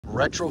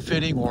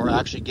retrofitting or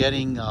actually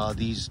getting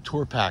these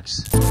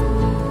Tourpacks.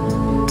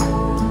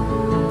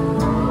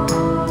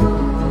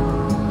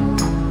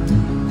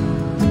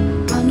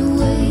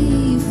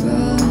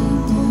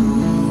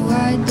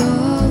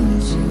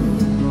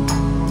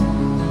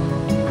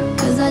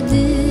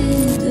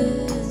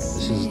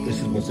 This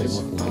is what they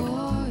look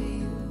like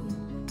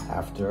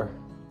after.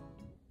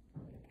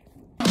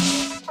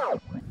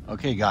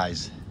 Okay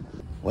guys,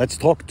 let's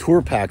talk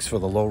Tourpacks for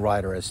the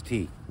Lowrider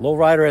ST.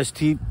 Lowrider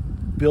ST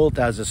built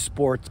as a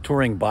sport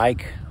touring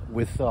bike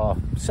with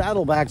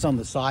saddlebags on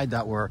the side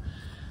that were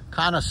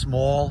kind of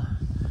small.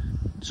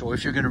 So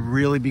if you're going to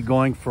really be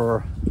going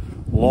for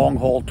long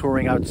haul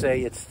touring, I would say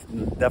it's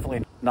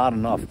definitely not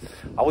enough.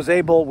 I was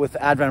able with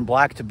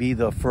AdvanBlack to be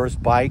the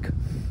first bike,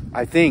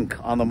 I think,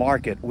 on the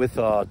market with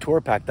a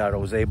Tourpack that I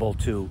was able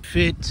to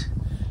fit.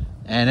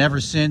 And ever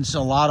since, a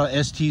lot of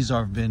STs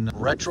have been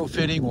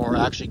retrofitting or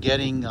actually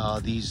getting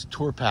these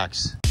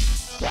Tourpacks.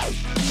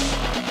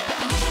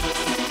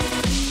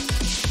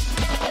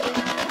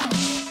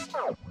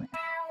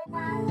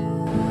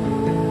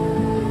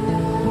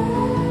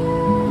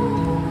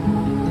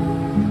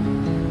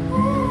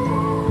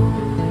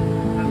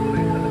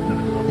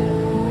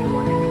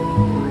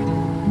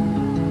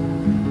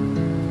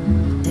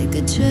 Take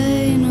a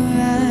train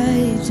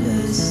ride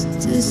just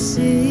to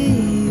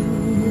see you.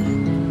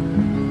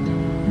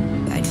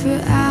 Ride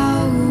for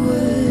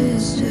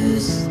hours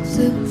just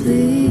to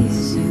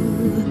please you.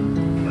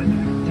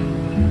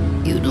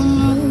 You don't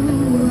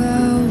know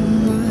how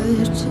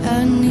much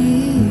I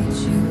need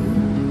you,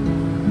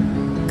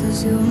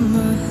 'cause you're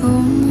my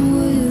home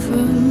away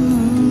from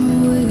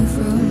home, away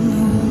from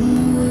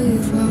home, away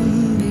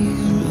from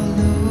being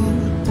alone.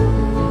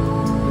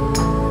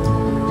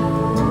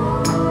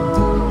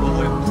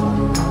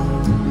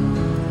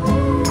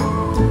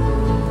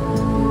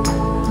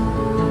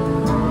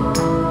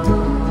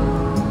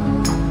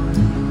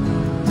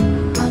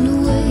 Run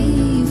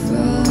away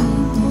from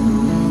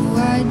home,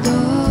 why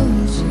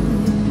don't you?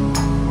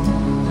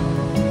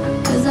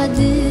 'Cause I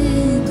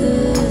did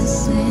the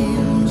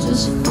same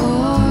just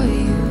for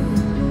you.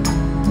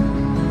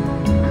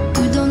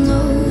 You don't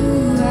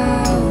know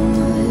how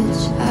much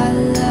I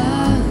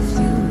love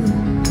you,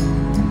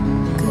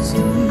 'cause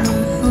you're my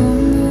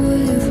home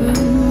away from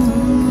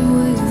home,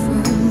 away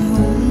from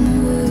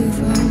home, away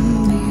from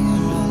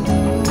being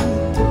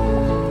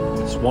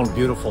alone. It's one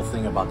beautiful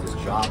thing about this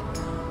job.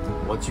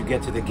 Once you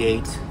get to the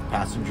gate,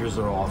 passengers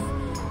are off,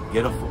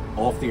 get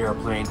off the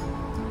airplane,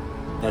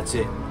 that's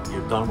it.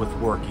 You're done with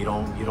work. You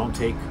don't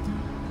take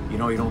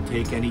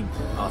any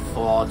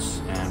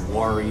thoughts and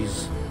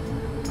worries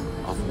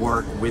of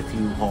work with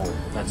you home.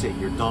 That's it.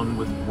 You're done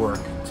with work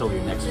till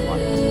your next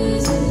flight.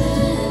 Isn't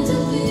meant to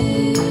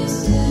be,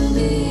 still be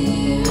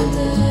here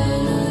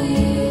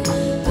eternally. I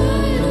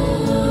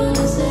don't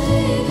wanna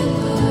say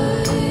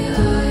goodbye.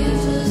 Are you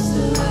just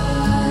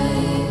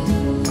alive?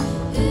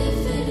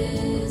 If it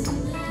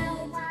isn't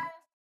meant.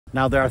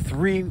 Now there are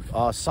three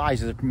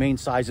main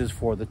sizes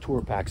for the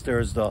Tourpacks.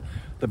 There's the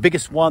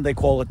biggest one, they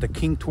call it the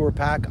King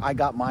Tourpack. I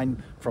got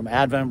mine from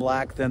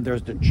AdvanBlack. Then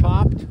there's the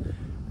chopped,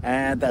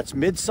 and that's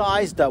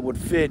mid-sized. That would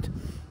fit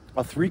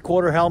a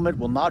 3/4 helmet,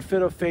 will not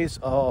fit a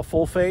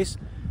full face.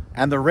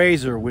 And the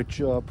Razor,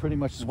 which pretty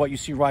much is what you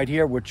see right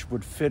here, which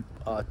would fit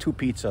 2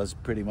 pizzas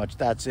pretty much.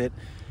 That's it.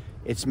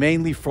 It's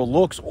mainly for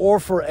looks or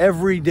for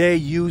everyday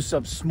use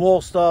of small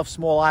stuff,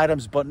 small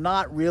items, but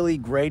not really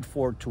great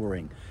for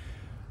touring.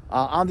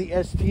 On the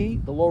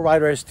ST, the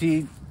Lowrider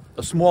ST,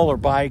 a smaller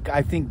bike,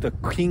 I think the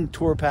King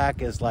Tourpack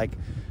is like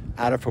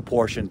out of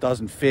proportion.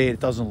 Doesn't fit,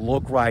 it doesn't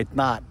look right,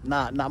 not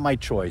my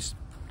choice.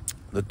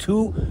 The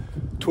two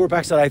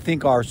Tourpacks that I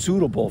think are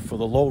suitable for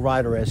the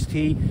Lowrider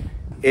ST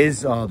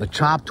is the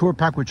Chopped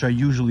Tourpack, which I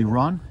usually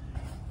run,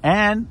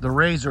 and the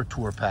Razor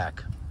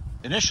Tourpack.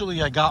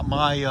 Initially, I got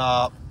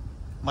my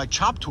my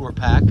Chopped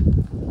Tourpack,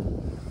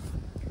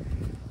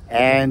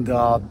 and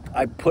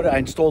I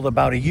installed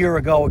about a year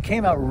ago. It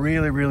came out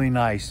really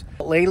nice.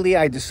 Lately,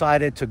 I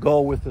decided to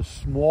go with the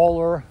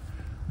smallest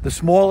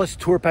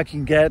Tourpack you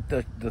can get,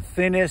 the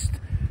thinnest,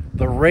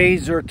 the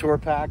Razor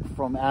Tourpack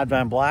from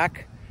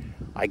AdvanBlack.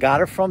 I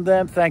got it from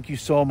them. Thank you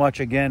so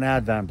much again,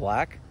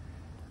 AdvanBlack.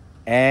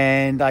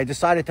 And I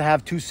decided to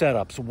have 2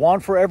 setups. One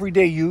for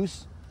everyday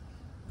use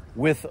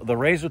with the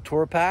Razor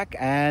Tourpack,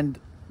 and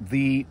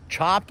the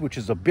Chopped, which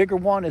is a bigger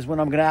one, is when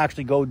I'm gonna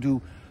actually go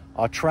do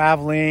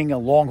traveling, a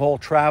long haul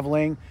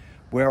traveling,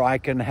 where I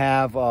can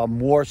have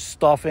more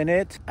stuff in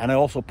it. And I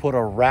also put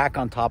a rack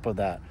on top of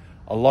that,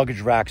 a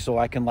luggage rack, so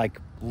I can like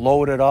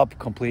load it up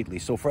completely.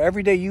 So for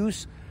everyday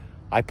use,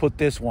 I put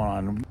this one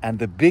on. And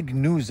the big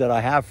news that I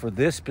have for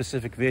this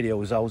specific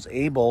video is I was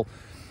able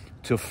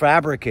to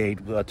fabricate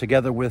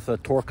together with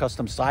Toque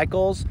Custom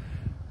Cycles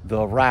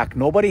the rack.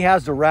 Nobody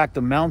has the rack,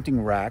 the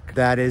mounting rack,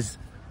 that is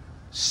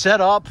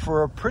set up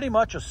for pretty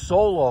much a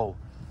solo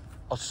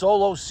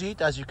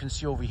seat, as you can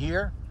see over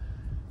here.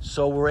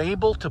 So we're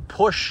able to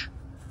push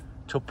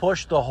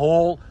the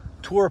whole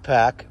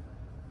Tourpack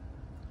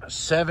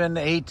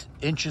 7-8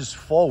 inches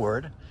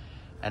forward.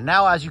 And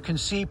now, as you can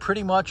see,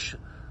 pretty much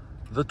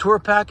The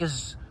Tourpack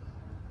is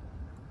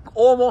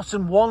almost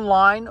in one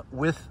line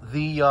with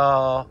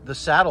the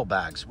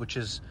saddlebags, which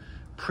is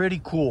pretty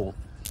cool.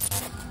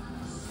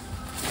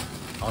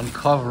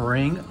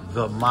 Uncovering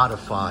the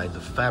modified,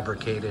 the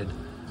fabricated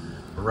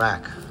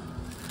rack.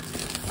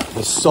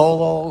 The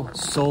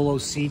solo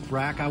seat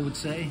rack, I would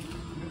say.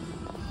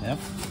 Yep.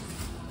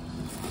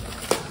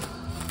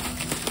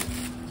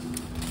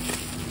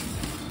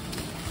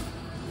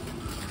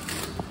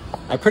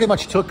 I pretty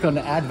much took an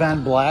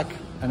AdvanBlack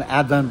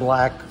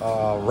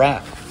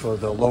rack for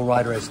the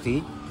Lowrider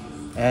ST,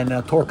 and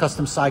Toque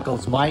Custom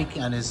Cycles Mike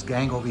and his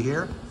gang over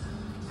here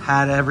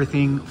had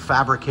everything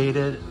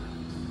fabricated.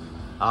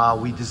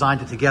 We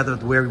designed it together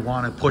the way we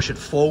want to push it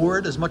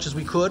forward as much as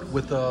we could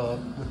with the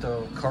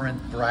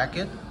current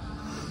bracket,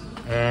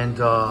 and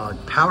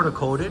powder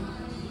coated,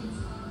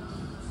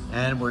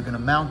 and we're going to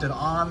mount it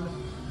on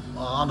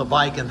the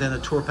bike, and then a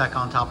Tourpack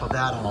on top of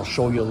that, and I'll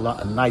show you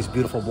a nice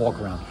beautiful walk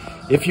around.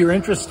 If you're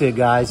interested,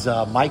 guys,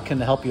 Mike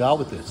can help you out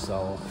with this,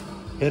 so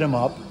hit him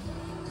up.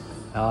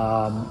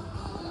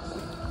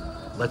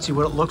 Let's see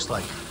what it looks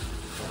like.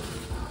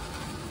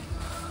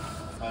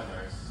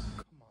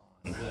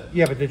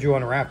 Yeah, but did you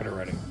unwrap it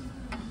already?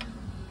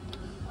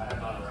 I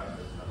have not unwrapped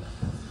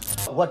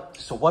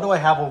it. So what do I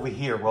have over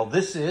here? Well,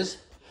 this is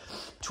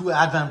two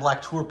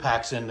AdvanBlack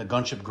Tourpacks in the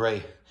gunship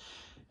gray.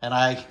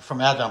 And from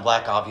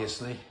AdvanBlack,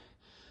 obviously,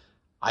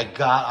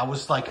 I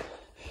was like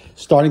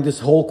starting this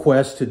whole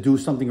quest to do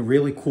something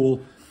really cool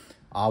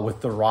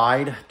with the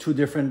ride. Two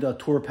different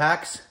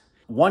Tourpacks.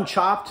 One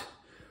chopped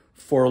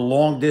for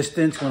long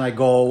distance when I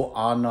go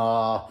on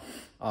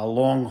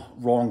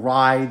long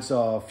rides,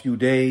 a few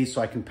days,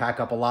 so I can pack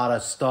up a lot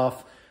of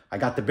stuff. I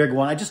got the big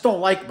one. I just don't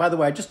like, by the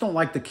way, I just don't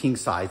like the king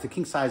size. The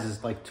king size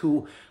is like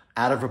too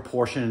out of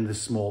proportion in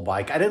this small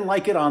bike. I didn't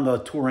like it on the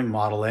touring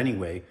model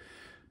anyway,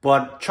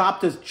 but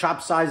chopped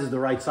size is the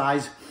right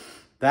size.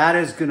 That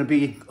is going to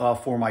be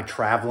for my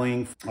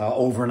traveling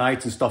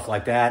overnights and stuff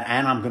like that.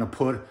 And I'm going to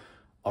put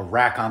a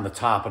rack on the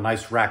top, a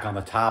nice rack on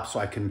the top, so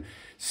I can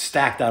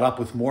stack that up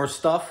with more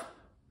stuff.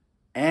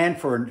 And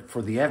for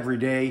the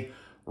everyday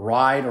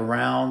ride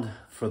around,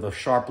 for the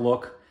sharp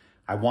look,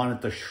 I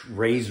wanted the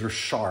razor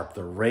sharp,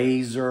 the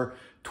razor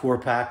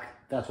Tourpack.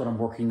 That's what I'm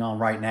working on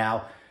right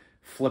now,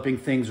 flipping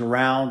things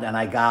around. And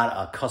I got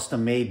a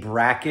custom made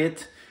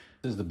bracket.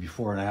 This is the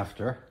before and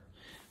after.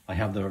 I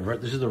have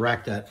this is the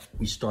rack that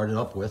we started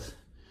up with,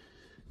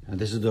 and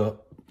this is the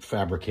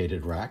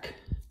fabricated rack.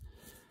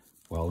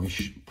 Well, we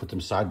should put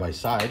them side by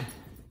side,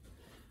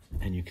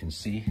 and you can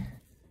see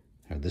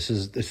this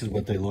is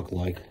what they look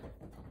like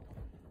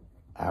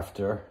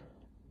after.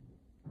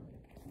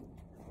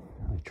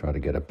 I try to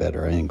get a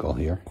better angle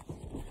here.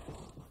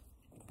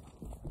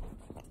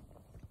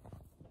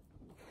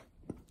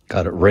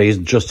 Got it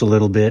raised just a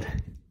little bit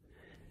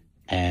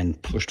and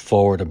pushed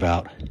forward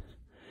about,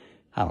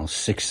 I don't know,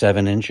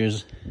 6-7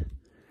 inches.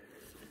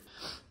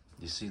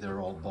 You see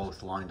they're all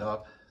both lined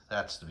up.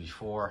 That's the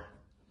before,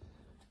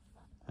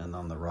 and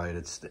on the right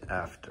it's the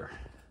after.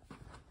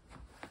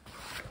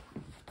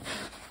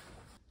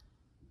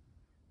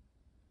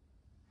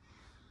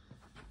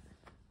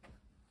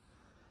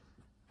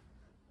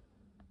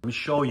 Let me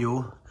show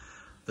you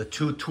the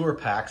two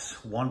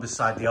Tourpacks, one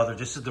beside the other.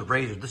 This is the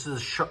razor. This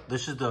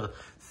is the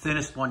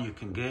thinnest one you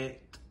can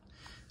get.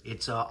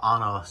 It's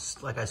on a,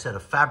 like I said, a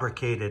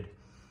fabricated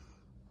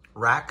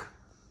rack.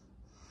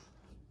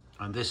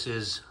 And this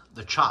is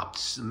the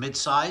chopped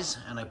mid-size,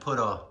 and I put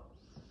a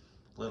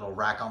little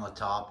rack on the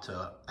top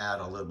to add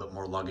a little bit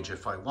more luggage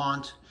if I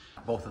want.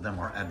 Both of them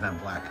are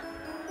AdvanBlack.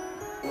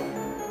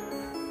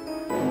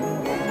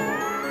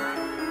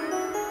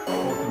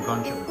 Both in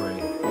gunship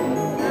gray.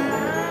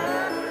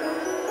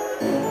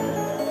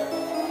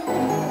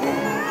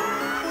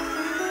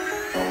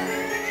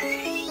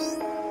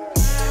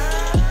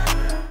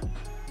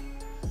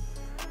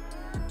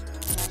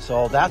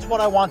 So that's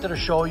what I wanted to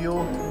show you.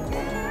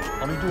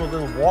 Let me do a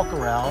little walk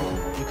around.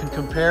 You can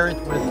compare it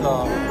with the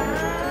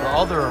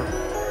other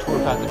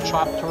Tourpack, the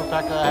chopped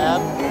Tourpack that I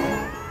have,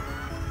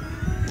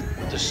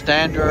 with the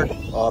standard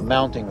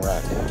mounting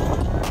rack.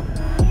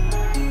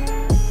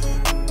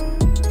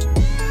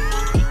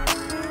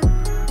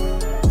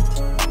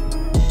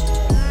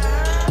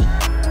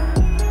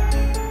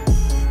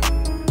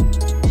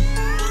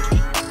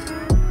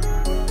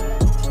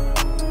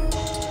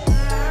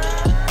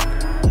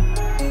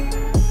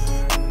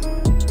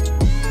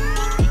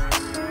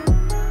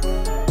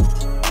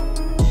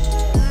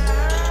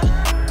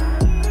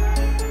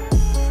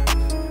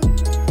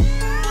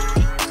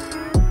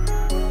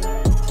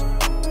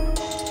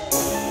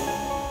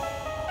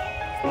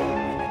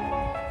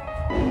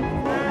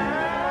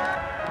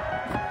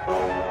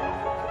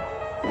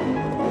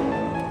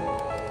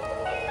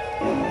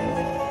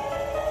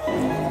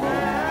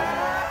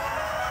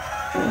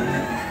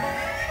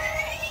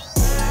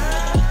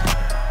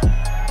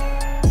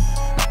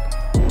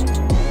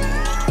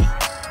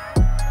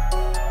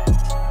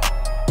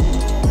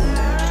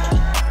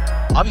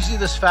 Obviously,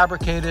 this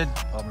fabricated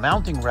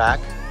mounting rack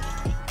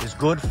is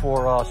good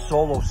for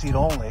solo seat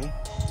only,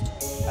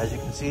 as you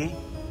can see.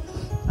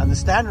 And the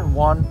standard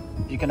one,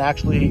 you can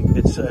actually,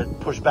 it's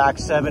pushed back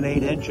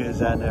 7-8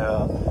 inches, and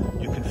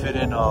you can fit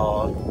in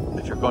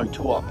if you're going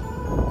 2 up.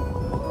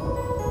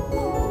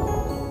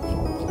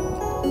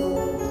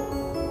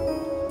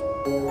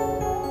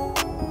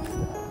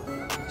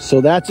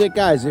 So that's it,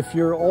 guys. If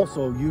you're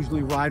also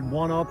usually ride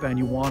 1 up and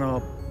you want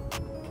to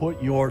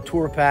put your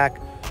Tourpack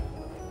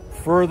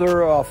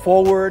further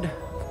forward,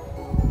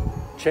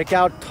 check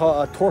out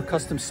Toque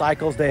Custom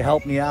Cycles. They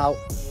help me out,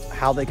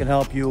 how they can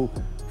help you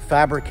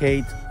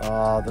fabricate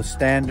the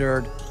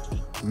standard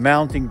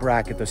mounting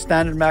bracket. The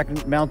standard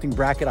mounting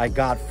bracket I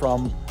got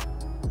from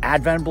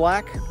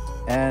AdvanBlack,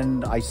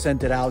 and I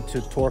sent it out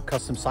to Toque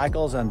Custom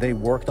Cycles, and they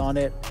worked on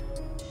it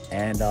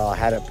and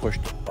had it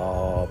pushed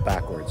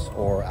backwards,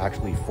 or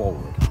actually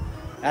forward.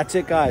 That's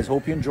it, guys.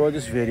 Hope you enjoyed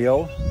this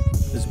video.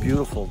 This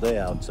beautiful day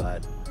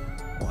outside.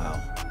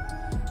 Wow.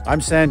 I'm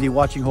Sandy,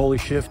 watching Holy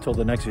Shift. Till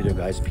the next video,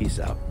 guys. Peace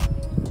out.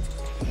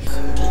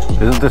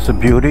 Isn't this a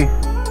beauty?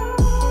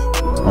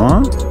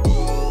 Huh?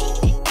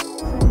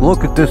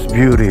 Look at this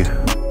beauty.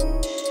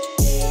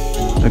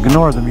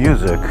 Ignore the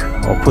music.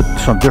 I'll put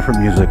some different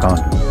music on.